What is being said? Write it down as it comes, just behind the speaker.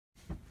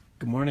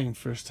Good morning,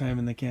 first time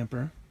in the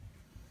camper.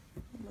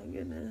 Oh my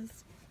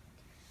goodness.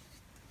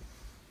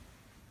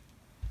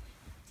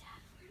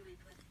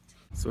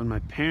 So when my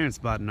parents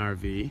bought an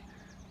RV,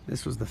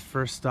 this was the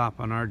first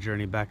stop on our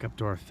journey back up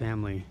to our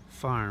family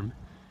farm.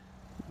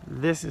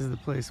 This is the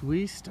place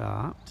we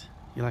stopped.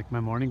 You like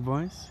my morning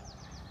voice?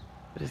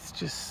 But it's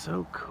just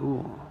so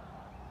cool,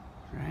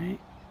 right?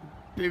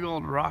 Big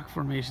old rock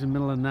formation in the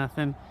middle of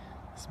nothing.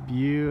 This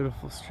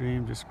beautiful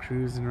stream just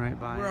cruising right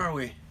by. Where are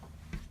we?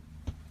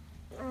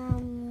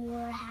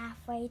 We're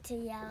halfway to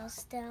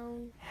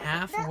Yellowstone.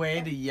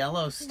 Halfway to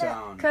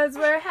Yellowstone. Cause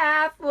we're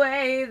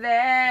halfway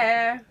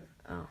there.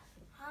 Oh.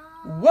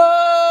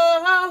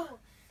 Whoa!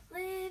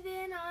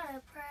 Living on a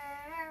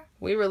prayer.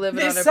 We were living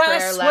This on a prayer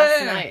I last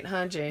swear. night,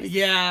 huh, Jase?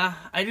 Yeah,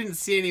 I didn't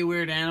see any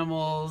weird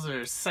animals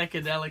or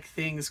psychedelic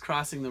things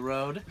crossing the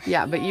road.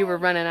 Yeah, but you were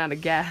running out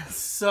of gas.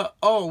 So,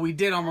 we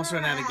did almost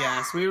run out of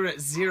gas. We were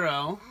at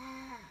 0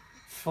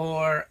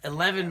 for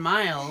 11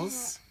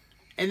 miles,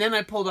 and then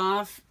I pulled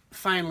off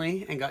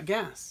finally and got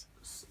gas.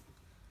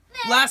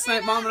 Last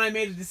night, Mom and I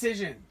made a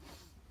decision.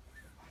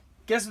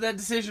 Guess what that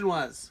decision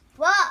was?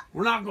 What?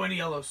 We're not going to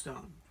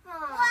Yellowstone.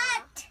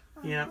 What?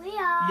 Yeah. We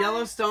are.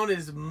 Yellowstone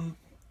is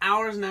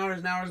hours and hours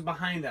and hours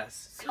behind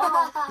us.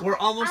 Oh, We're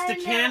almost to I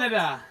know.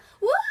 Canada.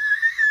 Woo!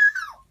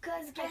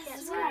 Cause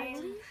guess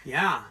what?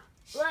 Yeah.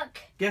 Look.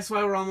 Guess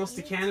why we're almost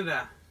to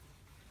Canada?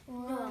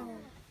 No.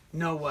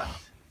 No what?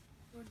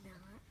 We're not.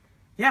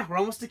 Yeah, we're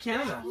almost to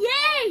Canada.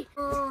 Yay!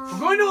 We're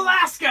going to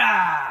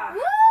Alaska!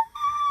 Woo!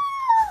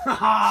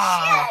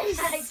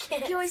 Yes!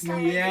 Can we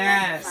stop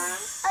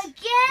Yes!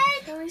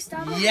 again? Can we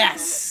stop?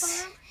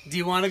 Yes! Do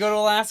you want to go to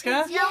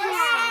Alaska? Yeah.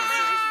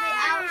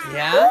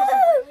 Yeah?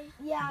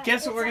 Yeah.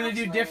 Guess what we're going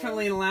to do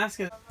differently in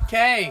Alaska?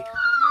 Okay,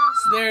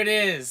 so there it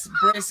is.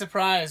 Brace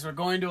surprise. We're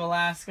going to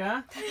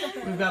Alaska.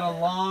 We've got a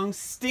long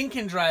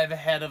stinking drive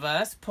ahead of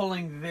us,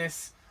 pulling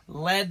this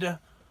lead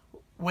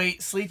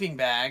weight sleeping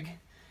bag.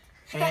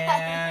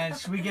 And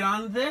should we get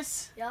on with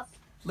this? Yep.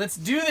 Let's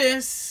do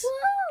this.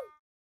 Woo!